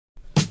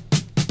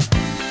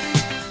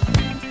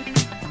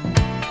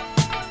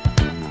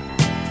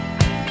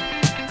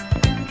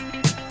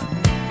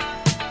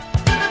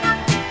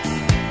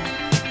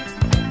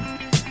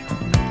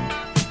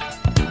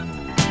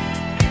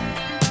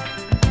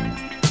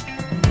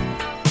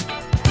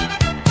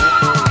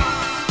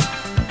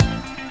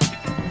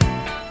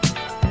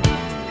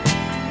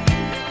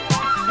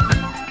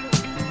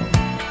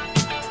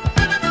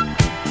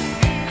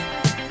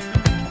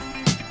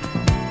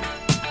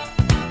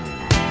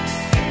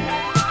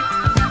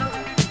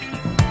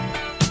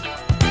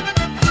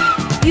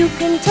You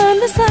can turn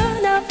the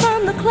sun out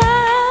from the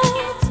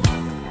clouds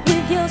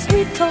with your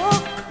sweet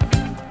talk.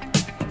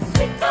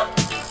 Sweet talk.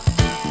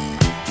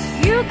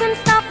 You can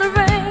stop the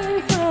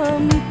rain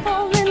from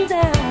falling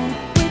down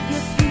with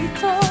your sweet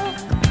talk.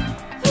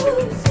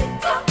 Ooh, sweet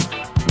talk.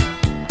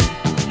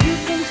 You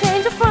can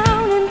change a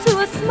frown into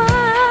a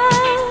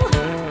smile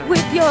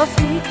with your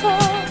sweet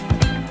talk.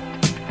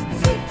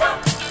 Sweet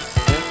talk.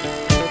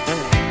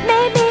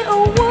 Maybe a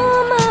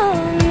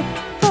woman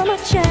from a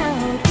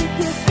child with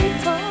your sweet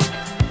talk.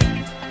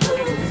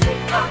 Ooh,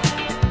 sweet talk.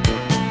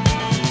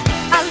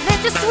 I'll let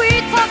you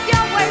sweet talk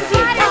your way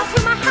right into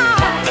my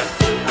heart.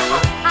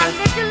 I'll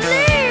let you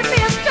lead me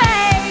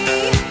astray.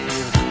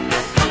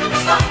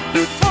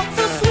 You talk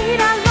so sweet,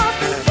 I lost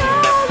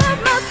control of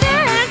my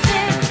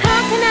senses. How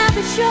can I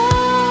be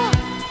sure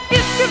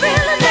if you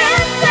really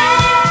meant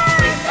it?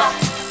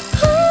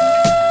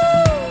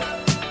 Ooh,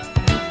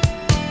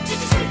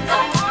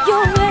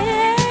 your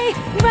way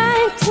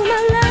right to my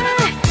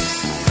life.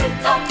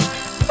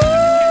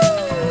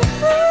 Ooh,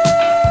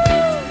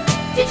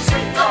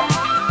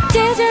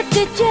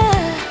 did ya?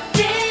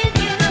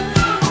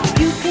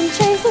 You can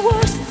change the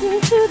worst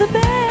into the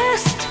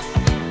best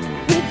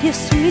with your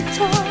sweet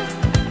talk.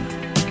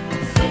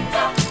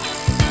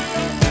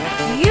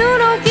 You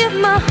don't give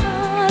my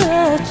heart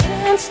a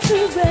chance to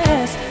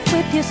rest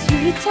with your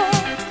sweet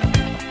talk.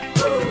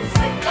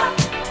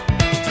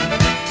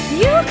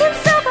 You can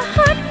stop a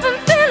heart from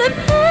feeling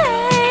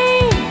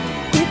pain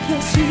with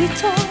your sweet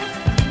talk.